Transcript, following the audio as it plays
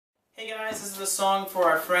Hey guys, this is a song for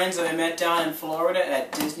our friends that I met down in Florida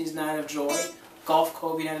at Disney's Night of Joy, Gulf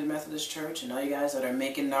Cove United Methodist Church, and all you guys that are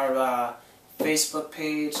making our Facebook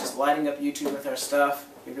page, just lighting up YouTube with our stuff.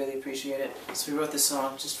 We really appreciate it. So we wrote this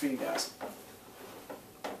song just for you guys.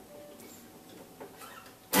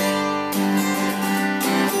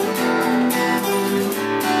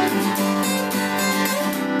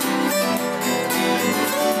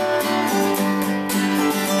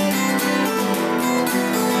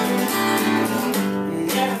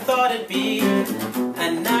 It'd be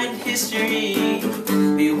a night in history.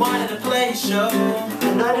 We wanted to play a show.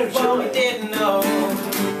 What we didn't know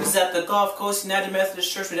was that the Gulf Coast United Methodist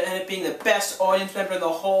Church would end up being the best audience member in the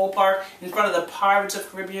whole park, in front of the Pirates of the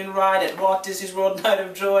Caribbean ride at Walt Disney World Night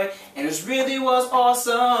of Joy, and it really was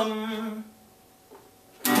awesome.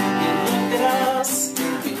 You looked at us,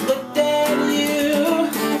 we looked at you,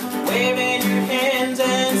 waving your hands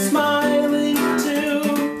and smiling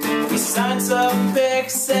too. We signed some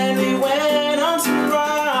pics and we went on some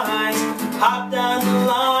rides, hopped down the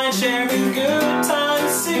line, sharing good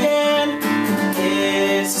times again.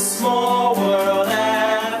 It's a small world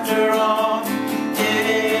after all.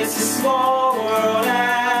 It's a small world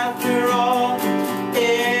after all.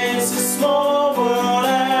 It's a small world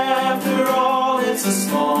after all. It's a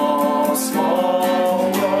small,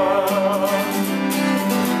 small world.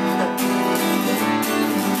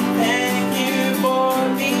 Thank you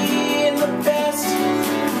for being the best.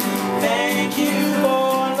 Thank you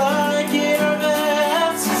for liking our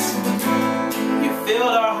vests. You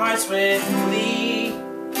filled our hearts with glee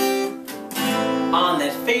on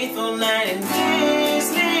that faithful night in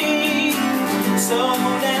Disney. So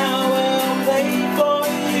now we'll play for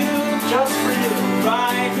you, just for you,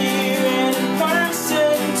 right here and in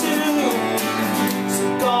person too. So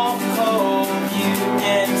Gulf Cove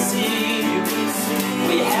UMC,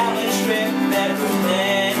 we have a trip that we're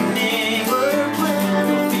planning.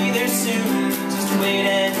 We'll be there soon, just wait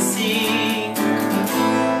and see.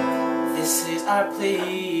 This is our plea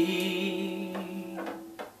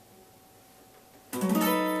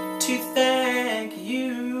to thank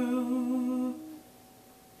you,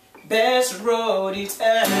 best roadies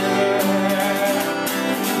ever.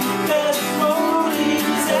 Best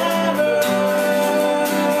roadies ever.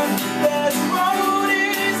 Best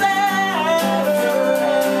roadies ever.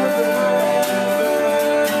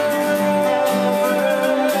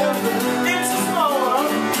 It's a small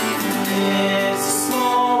world. It's a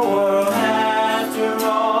small world after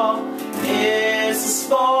all. It's a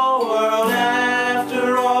small world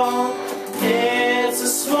after all. It's a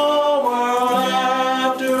small world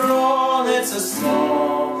after all. It's a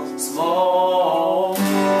small, small world.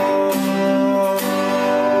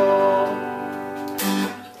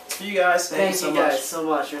 You guys, thank you so much. so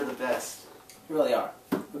much. You're the best. You really are.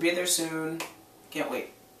 We'll be there soon. Can't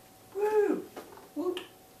wait. Woo! Woot.